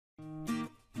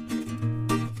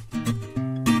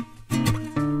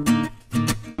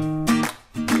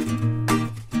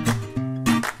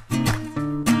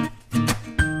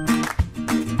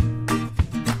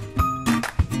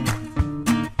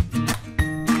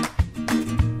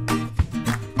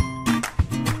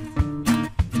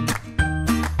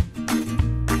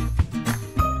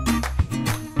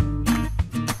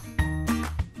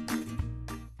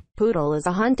Poodle is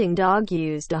a hunting dog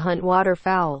used to hunt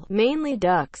waterfowl, mainly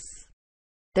ducks.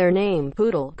 Their name,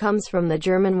 Poodle, comes from the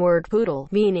German word Pudel,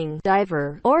 meaning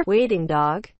diver, or waiting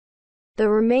dog. The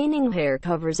remaining hair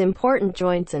covers important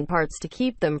joints and parts to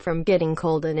keep them from getting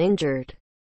cold and injured.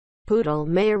 Poodle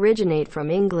may originate from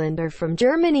England or from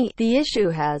Germany. The issue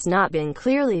has not been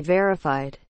clearly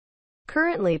verified.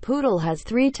 Currently, Poodle has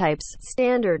three types: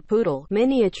 Standard Poodle,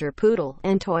 Miniature Poodle,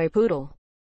 and Toy Poodle.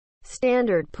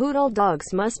 Standard Poodle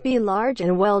dogs must be large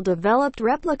and well-developed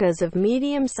replicas of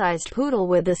medium-sized Poodle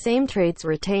with the same traits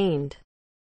retained.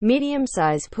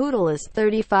 Medium-sized Poodle is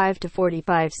 35 to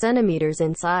 45 centimeters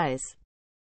in size.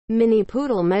 Mini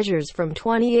Poodle measures from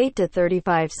 28 to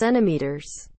 35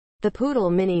 centimeters. The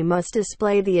Poodle Mini must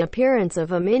display the appearance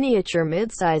of a miniature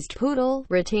mid-sized Poodle,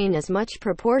 retain as much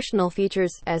proportional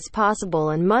features as possible,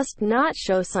 and must not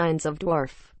show signs of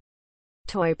dwarf.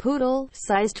 Toy Poodle,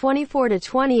 size 24 to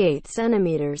 28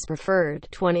 centimeters, preferred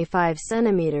 25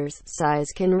 centimeters, size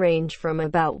can range from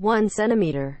about 1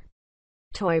 centimeter.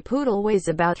 Toy Poodle weighs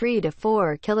about 3 to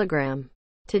 4 kilograms.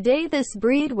 Today this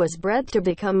breed was bred to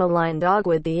become a line dog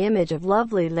with the image of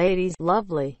lovely ladies,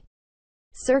 lovely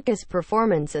circus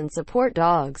performance and support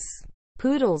dogs.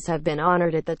 Poodles have been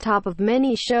honored at the top of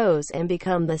many shows and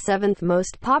become the 7th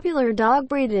most popular dog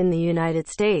breed in the United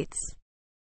States.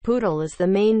 Poodle is the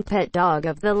main pet dog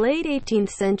of the late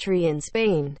 18th century in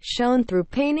Spain, shown through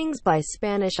paintings by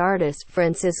Spanish artist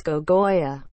Francisco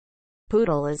Goya.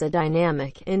 Poodle is a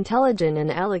dynamic, intelligent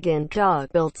and elegant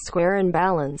dog, built square and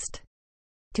balanced.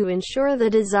 To ensure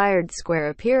the desired square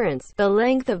appearance, the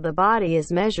length of the body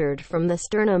is measured from the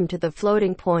sternum to the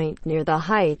floating point near the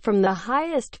height, from the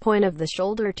highest point of the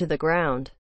shoulder to the ground.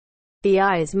 The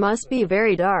eyes must be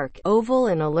very dark, oval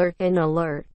and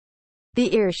alert.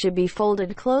 The ear should be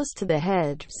folded close to the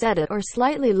head, set at or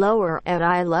slightly lower, at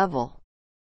eye level.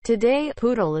 Today,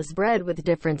 Poodle is bred with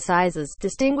different sizes,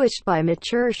 distinguished by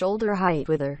mature shoulder height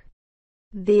wither.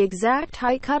 The exact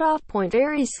height cutoff point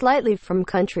varies slightly from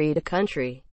country to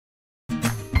country.